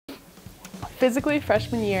Physically,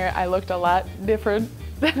 freshman year, I looked a lot different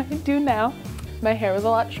than I do now. My hair was a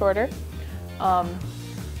lot shorter. I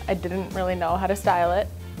didn't really know how to style it.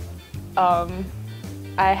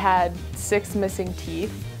 I had 6 missing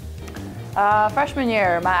teeth. Freshman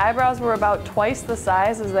year, my eyebrows were about twice the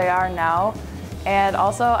size as they are now. And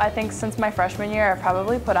also, I think since my freshman year, I've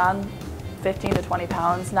probably put on 15 to 20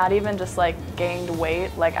 pounds, not even just like gained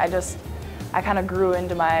weight. Like I kind of grew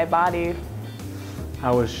into my body.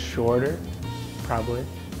 I was shorter, probably.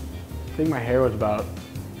 I think my hair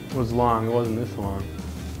was long, it wasn't this long.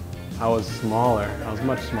 I was smaller, I was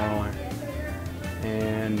much smaller.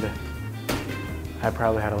 And I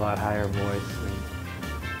probably had a lot higher voice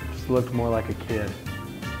and just looked more like a kid.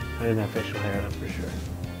 I didn't have facial hair, that's for sure.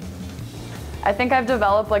 I think I've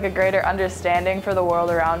developed like a greater understanding for the world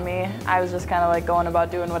around me. I was just kind of like going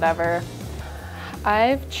about doing whatever.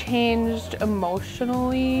 I've changed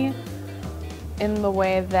emotionally in the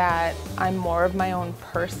way that I'm more of my own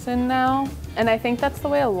person now. And I think that's the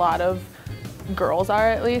way a lot of girls are,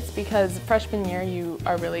 at least, because freshman year you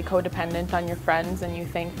are really codependent on your friends and you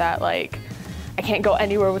think that like, I can't go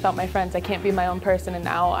anywhere without my friends, I can't be my own person, and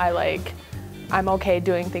now I'm okay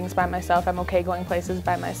doing things by myself, I'm okay going places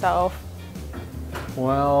by myself.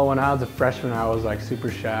 Well, when I was a freshman, I was like super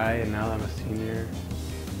shy, and now that I'm a senior,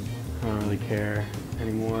 I don't really care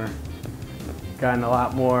anymore. Gotten a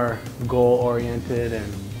lot more goal-oriented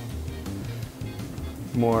and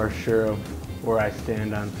more sure of where I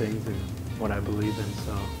stand on things and what I believe in,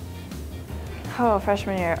 so. Oh,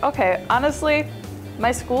 freshman year. Okay, honestly,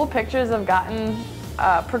 my school pictures have gotten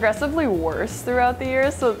progressively worse throughout the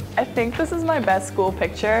years, so I think this is my best school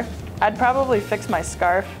picture. I'd probably fix my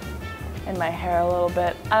scarf and my hair a little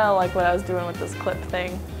bit. I don't like what I was doing with this clip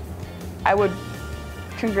thing. I would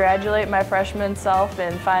congratulate my freshman self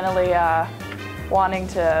in finally wanting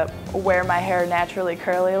to wear my hair naturally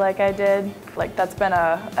curly like I did. Like that's been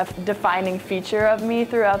a defining feature of me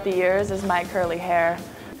throughout the years is my curly hair.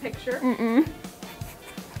 Picture? Mm-mm.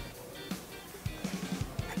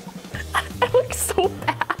 I look so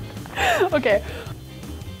bad. Okay.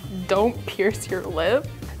 Don't pierce your lip.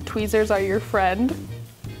 Tweezers are your friend.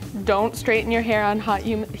 Don't straighten your hair on hot,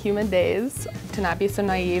 humid days. To not be so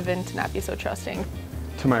naive and to not be so trusting.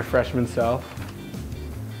 To my freshman self,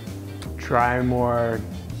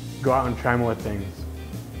 go out and try more things.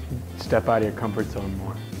 Step out of your comfort zone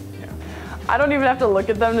more. Yeah. I don't even have to look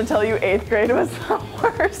at them to tell you 8th grade was the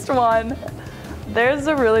worst one. There's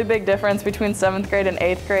a really big difference between 7th grade and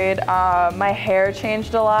 8th grade. My hair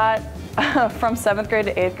changed a lot. From 7th grade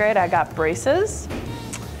to 8th grade, I got braces.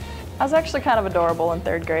 I was actually kind of adorable in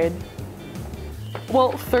 3rd grade.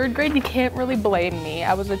 Well, 3rd grade, you can't really blame me.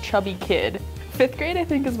 I was a chubby kid. 5th grade, I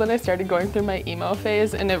think, is when I started going through my emo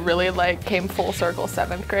phase, and it really like came full circle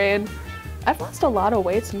 7th grade. I've lost a lot of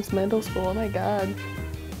weight since middle school, oh my God.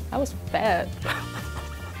 I was fat.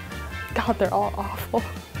 God, they're all awful.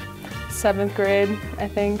 7th grade, I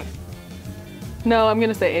think. No, I'm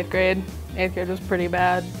gonna say 8th grade. 8th grade was pretty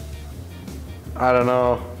bad. I don't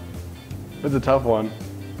know. It's a tough one.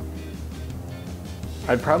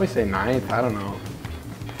 I'd probably say 9th, I don't know.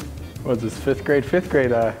 What's this, 5th grade? 5th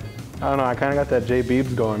grade, I don't know, I kind of got that J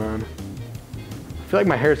Beebs going on. I feel like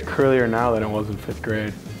my hair's curlier now than it was in 5th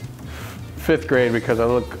grade. 5th grade because I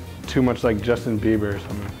look too much like Justin Bieber or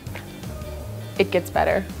something. It gets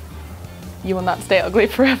better. You will not stay ugly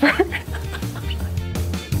forever.